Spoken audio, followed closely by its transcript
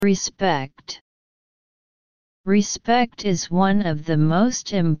Respect. Respect is one of the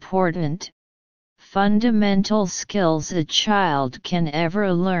most important, fundamental skills a child can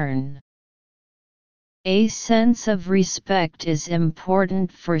ever learn. A sense of respect is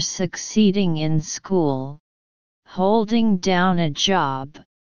important for succeeding in school, holding down a job,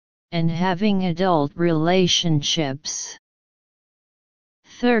 and having adult relationships.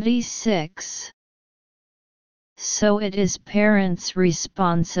 36. So it is parents'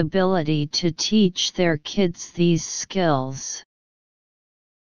 responsibility to teach their kids these skills.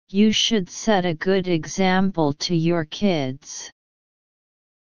 You should set a good example to your kids.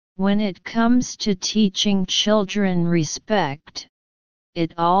 When it comes to teaching children respect,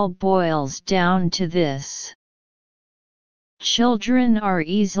 it all boils down to this. Children are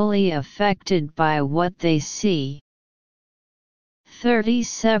easily affected by what they see.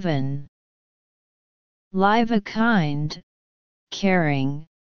 37. Live a kind, caring,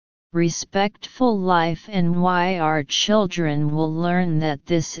 respectful life, and why our children will learn that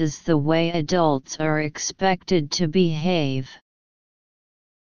this is the way adults are expected to behave.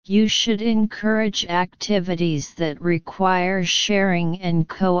 You should encourage activities that require sharing and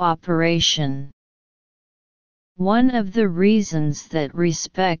cooperation. One of the reasons that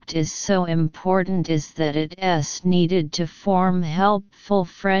respect is so important is that it is needed to form helpful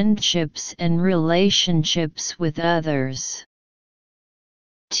friendships and relationships with others.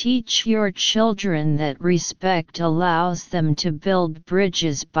 Teach your children that respect allows them to build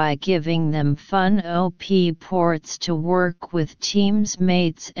bridges by giving them fun ports to work with teams,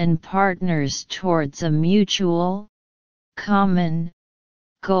 mates and partners towards a mutual, common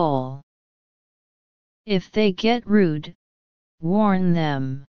goal. If they get rude, warn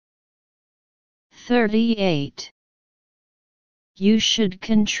them. 38. You should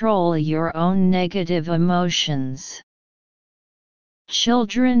control your own negative emotions.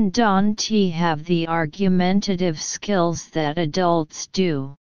 Children don't have the argumentative skills that adults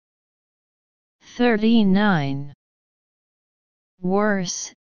do. 39.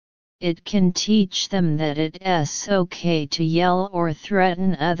 Worse, it can teach them that it is okay to yell or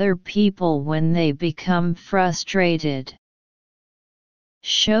threaten other people when they become frustrated.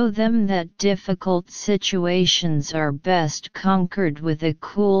 Show them that difficult situations are best conquered with a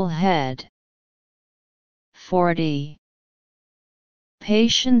cool head. 40.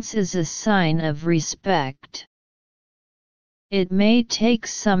 Patience is a sign of respect. It may take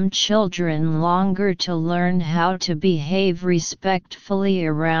some children longer to learn how to behave respectfully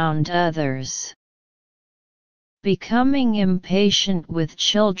around others. Becoming impatient with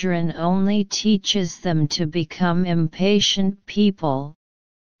children only teaches them to become impatient people,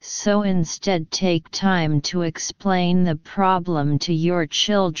 so instead take time to explain the problem to your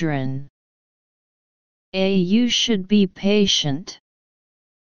children. You should be patient.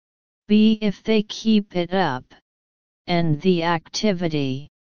 B. If they keep it up, end the activity.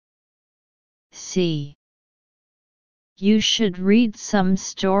 C. You should read some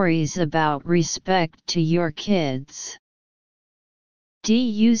stories about respect to your kids. D.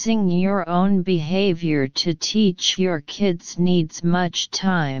 Using your own behavior to teach your kids needs much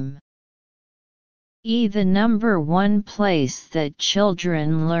time. E. The number one place that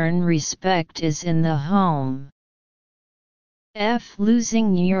children learn respect is in the home. F.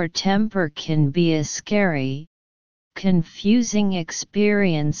 Losing your temper can be a scary, confusing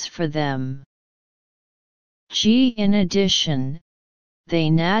experience for them. G. In addition, they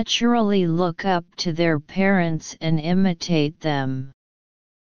naturally look up to their parents and imitate them.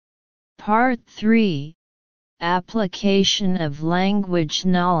 Part 3. Application of language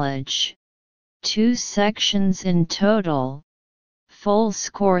knowledge. 2 sections in total. Full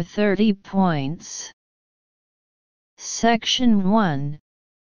score 30 points. Section 1.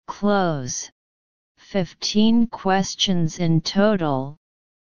 Close. 15 questions in total.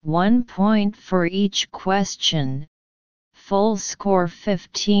 1 point for each question. Full score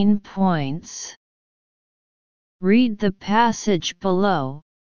 15 points. Read the passage below,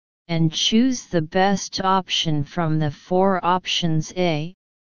 and choose the best option from the 4 options A,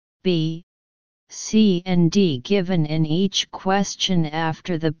 B, C and D given in each question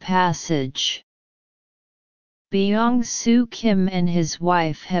after the passage. Byung-Soo Kim and his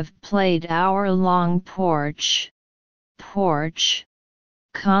wife have played hour-long porch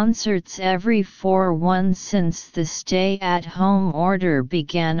concerts every 4/1 since the stay-at-home order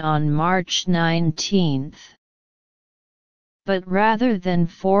began on March 19. But rather than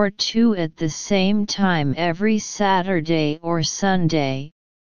 4/2 at the same time every Saturday or Sunday,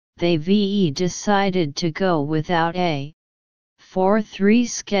 they decided to go without a 4/3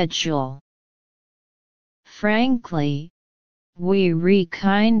 schedule. Frankly, we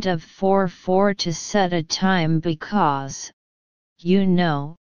kind of 4-4 to set a time because,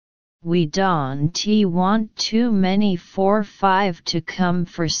 we don't want too many 4-5 to come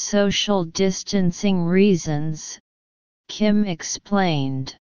for social distancing reasons, Kim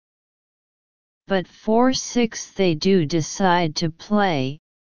explained. But 4-6 they do decide to play.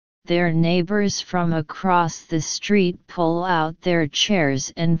 Their neighbors from across the street pull out their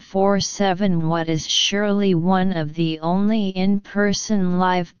chairs and 4-7 what is surely one of the only in-person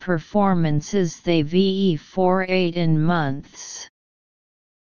live performances they've 4-8 in months.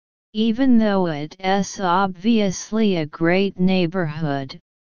 Even though it's obviously a great neighborhood,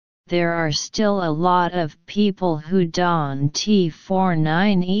 there are still a lot of people who don't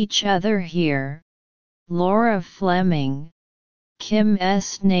 4-9 each other here, Laura Fleming,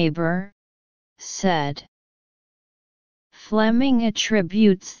 Kim's neighbor, said. Fleming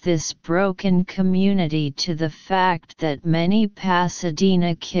attributes this broken community to the fact that many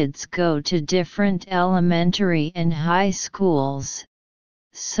Pasadena kids go to different elementary and high schools,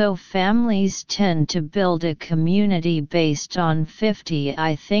 so families tend to build a community based on 50.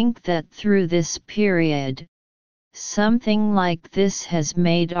 I think that through this period, something like this has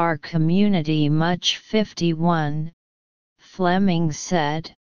made our community much 51. Fleming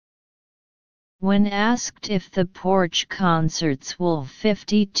said. When asked if the porch concerts will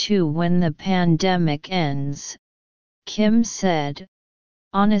 52 when the pandemic ends, Kim said,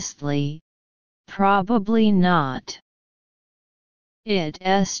 honestly, probably not.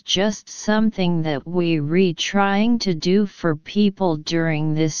 It's just something that we're trying to do for people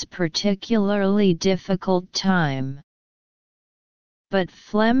during this particularly difficult time. But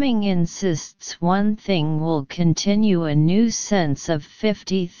Fleming insists one thing will continue: a new sense of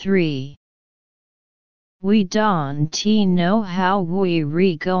 53. We don't know how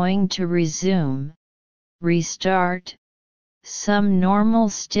we're going to restart, some normal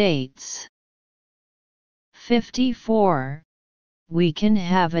states. 54. We can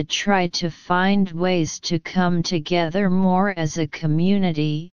have a try to find ways to come together more as a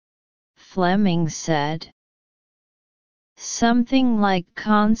community, Fleming said. Something like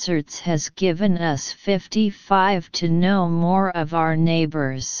concerts has given us 55 to know more of our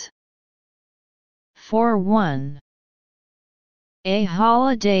neighbors. 4-1. A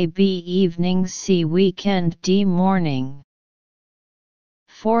holiday B evening C weekend D morning.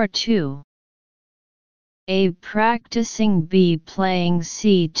 4-2. A practicing B playing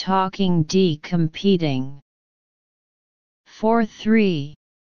C talking D competing. 4-3.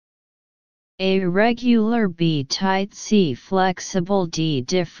 A regular B tight C flexible D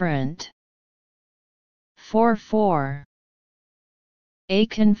different. 4-4. A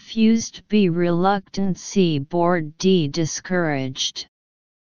confused B reluctant C bored D discouraged.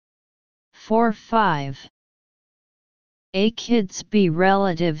 4-5. A kids B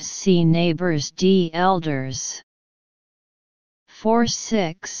relatives C neighbors D elders.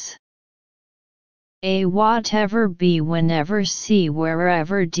 4-6. A whatever B whenever C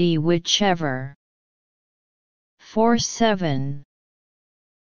wherever D whichever. 4-7.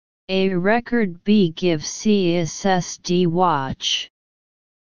 A record B give C assess D watch.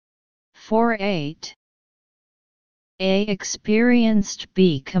 4-8. A experienced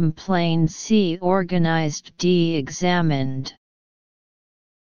B complain C organized D examined.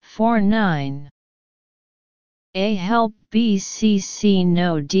 4-9. A help B C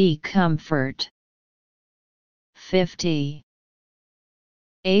no D comfort. 50.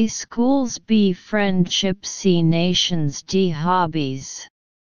 A schools B friendship C nations D hobbies.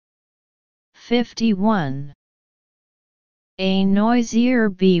 51. A noisier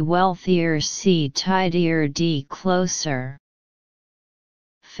B wealthier C tidier D closer.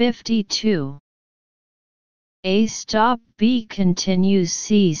 52. A stop B continues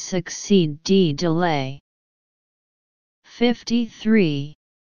C succeed D delay. 53.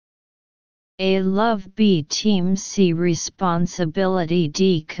 A love B team C responsibility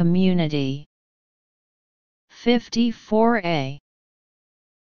D community. 54A.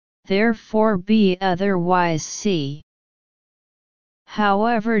 Therefore B otherwise C.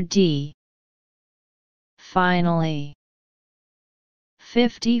 However D. Finally.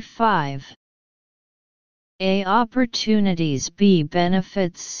 55. A opportunities B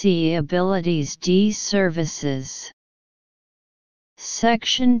benefits C abilities D services.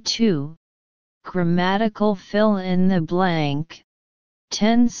 Section 2. Grammatical fill in the blank.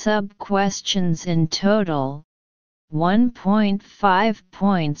 10 sub-questions in total. 1.5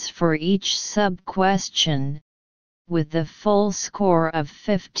 points for each sub-question, with the full score of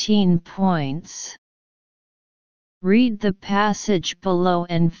 15 points. Read the passage below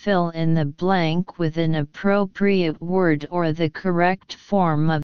and fill in the blank with an appropriate word or the correct form of